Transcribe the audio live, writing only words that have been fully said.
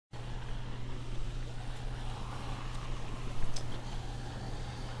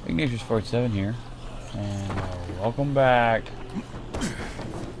Ignatius47 here, and welcome back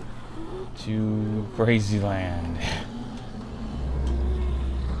to Crazy Land.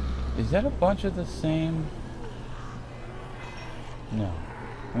 Is that a bunch of the same? No.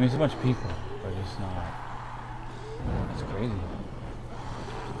 I mean, it's a bunch of people, but it's not. That's crazy.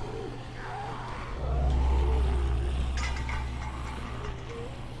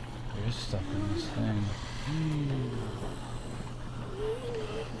 There's stuff in this thing.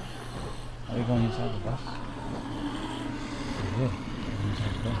 Are we going inside the bus? We did. We're going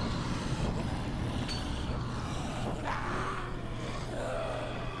inside the bus.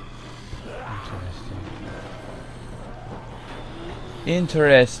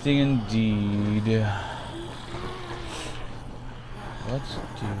 Interesting indeed. Let's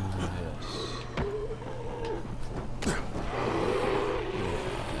do this.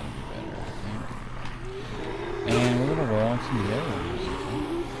 And we're gonna roll on some yellows.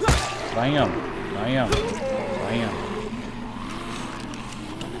 Bam! Bam! Bam!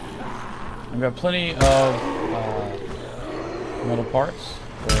 I've got plenty of metal parts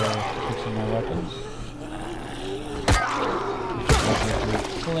for fixing my weapons.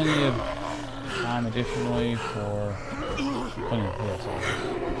 Plenty of time additionally for plenty of hits.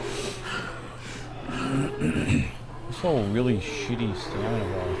 This whole really shitty stamina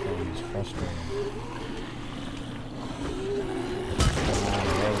bar thing is frustrating.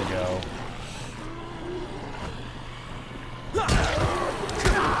 There we go.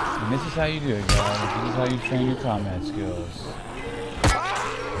 And this is how you do it, guys. This is how you train your combat skills.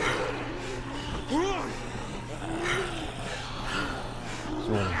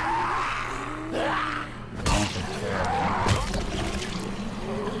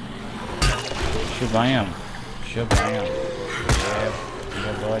 Shabam. Shabam.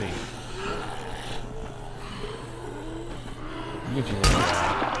 Yeah, buddy. Look at you there.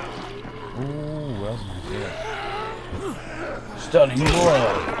 Ooh, that's nice. Yeah. Stunning blow.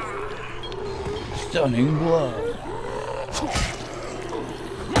 Stunning blow.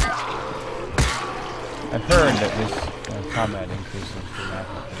 I've heard that this combat increases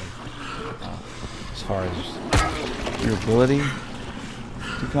dramatically as far as your ability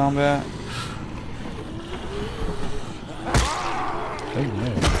to combat. Oh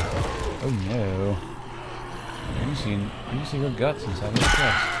no. Oh no. You can see her guts inside her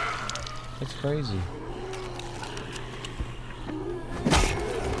chest. That's crazy.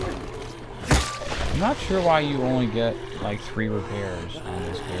 I'm not sure why you only get like 3 repairs on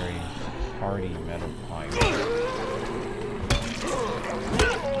this very hardy metal pipe.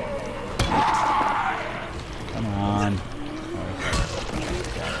 Come on.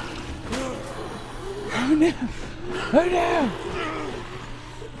 Oh no! Oh no!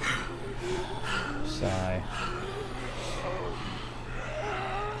 Sigh.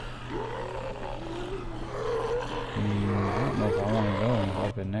 I don't know if I want to go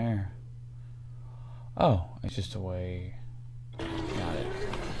up in there. Oh, it's just a way. Got it.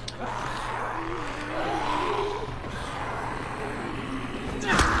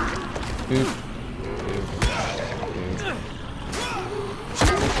 Boop. Boop. Boop.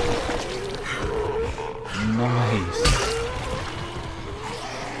 Nice.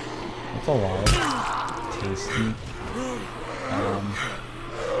 That's a lot. Tasty.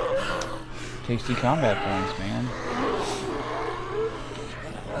 Tasty combat points, man.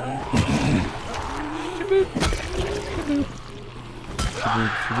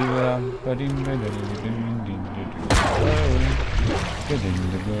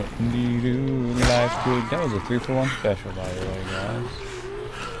 Life good. That was a 3-for-1 special, by the way, guys.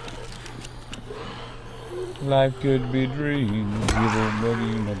 Life could be dreams. It's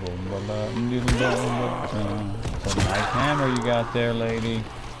a nice hammer you got there, lady.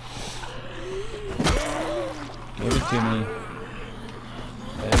 Give it to me.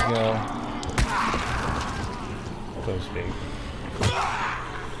 There you go. So speak.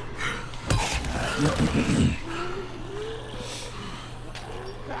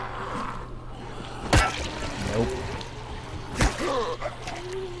 Nope.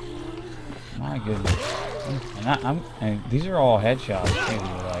 My goodness. And these are all headshots too.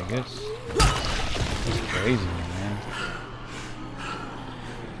 Like it's crazy, man.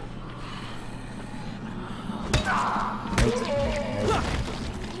 Nope.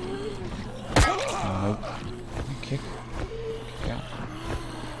 Nope. Nope. Kick out.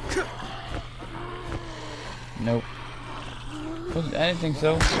 Nope. I didn't think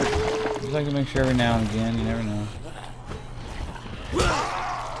so. Just like to make sure every now and again. You never know.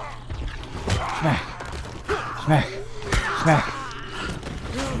 Smack. Smack. Smack.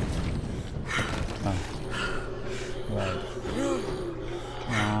 Oh. Right.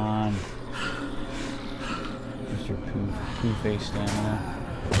 Come on. face stamina.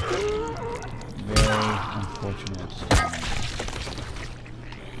 Very unfortunate stamina.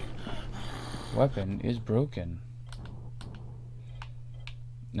 Weapon is broken.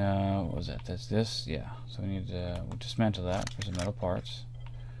 No, what was that? That's this? Yeah. So we need to we'll dismantle that for some metal parts.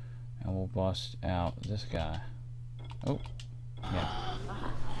 And we'll bust out this guy. Oh. Yeah.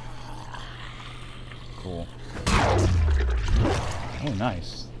 Cool. Oh,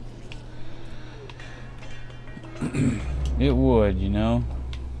 nice. It would, you know.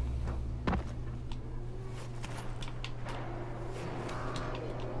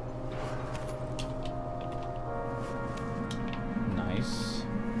 Nice.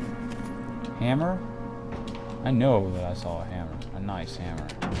 Hammer? I know that I saw a hammer. A nice hammer.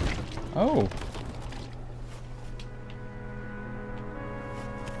 Oh!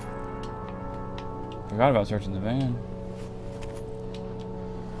 Forgot about searching the van.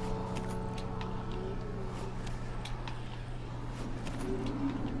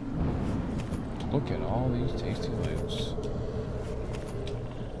 Look at all these tasty loots.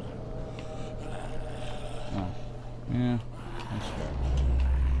 Oh, yeah, that's fair.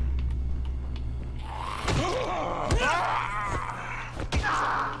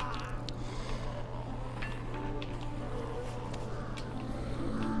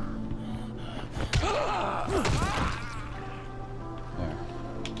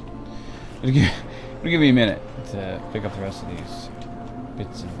 It'll give me a minute to pick up the rest of these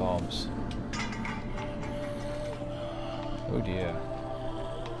bits and bobs. Oh dear.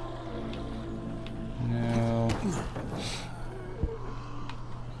 No.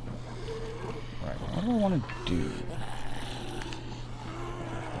 Right, what do I want to do?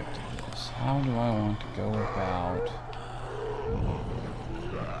 How do I want to go about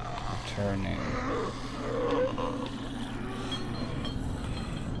returning?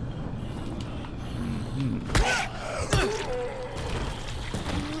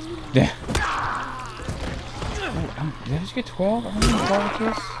 Yeah. Oh, did I just get 12? I'm gonna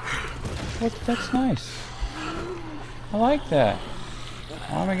barbecue. What? That's nice. I like that.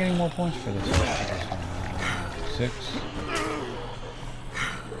 Why am I getting more points for this? 6.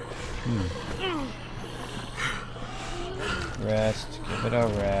 Rest. Give it a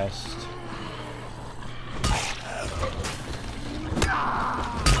rest. I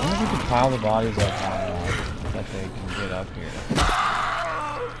wonder if we could pile the bodies up that they can get up here.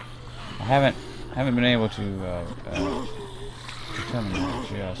 I haven't been able to determine that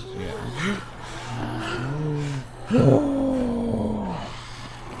just yet.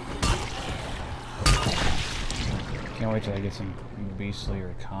 Can't wait till I get some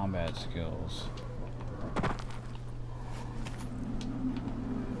beastlier combat skills.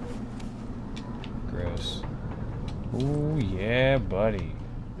 Gross. Ooh, yeah, buddy.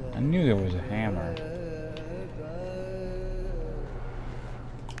 I knew there was a hammer.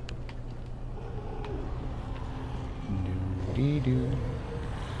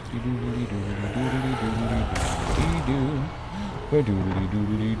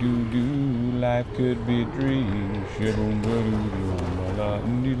 Life could be a dream.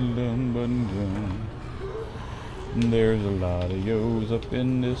 There's a lot of yo's up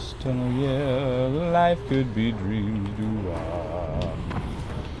in this tunnel, yeah. Life could be dreams,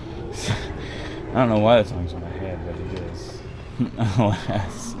 I don't know why that song's in my head, but it is.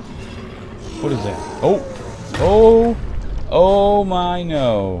 Alas. What is that? Oh! Oh! Oh my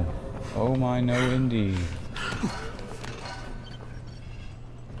no. Oh my no indeed.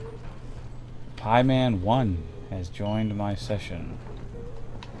 Pie Man 1 has joined my session.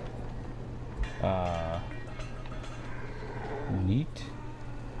 Neat.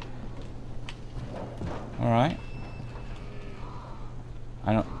 Alright.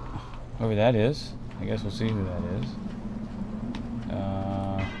 I don't... Whoever that is. I guess we'll see who that is.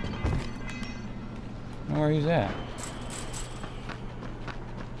 I don't know where he's at.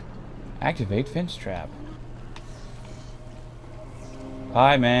 Activate fence trap.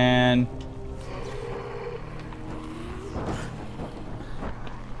 Hi, man.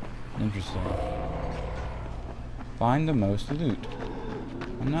 Interesting. Find the most loot.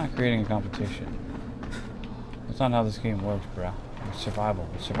 I'm not creating a competition. That's not how this game works, bro. It's survival.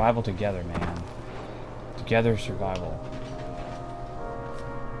 It's survival together, man. Together survival.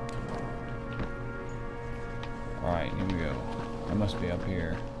 Alright, here we go. I must be up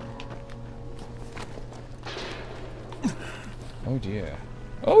here. Oh dear.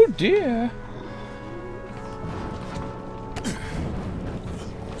 Oh dear!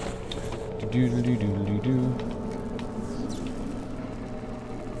 Do-do-do-do-do-do.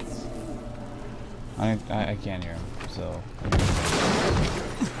 I can't hear him, so...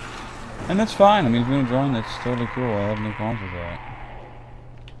 And that's fine. I mean, if you want to join, that's totally cool. I have no problems with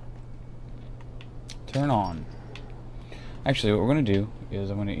that. Turn on. Actually, what we're going to do is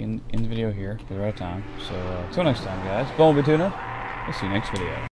I'm going to end the video here because we're out of time. So, until next time, guys. Bumblebee Tuna. We'll see you next video.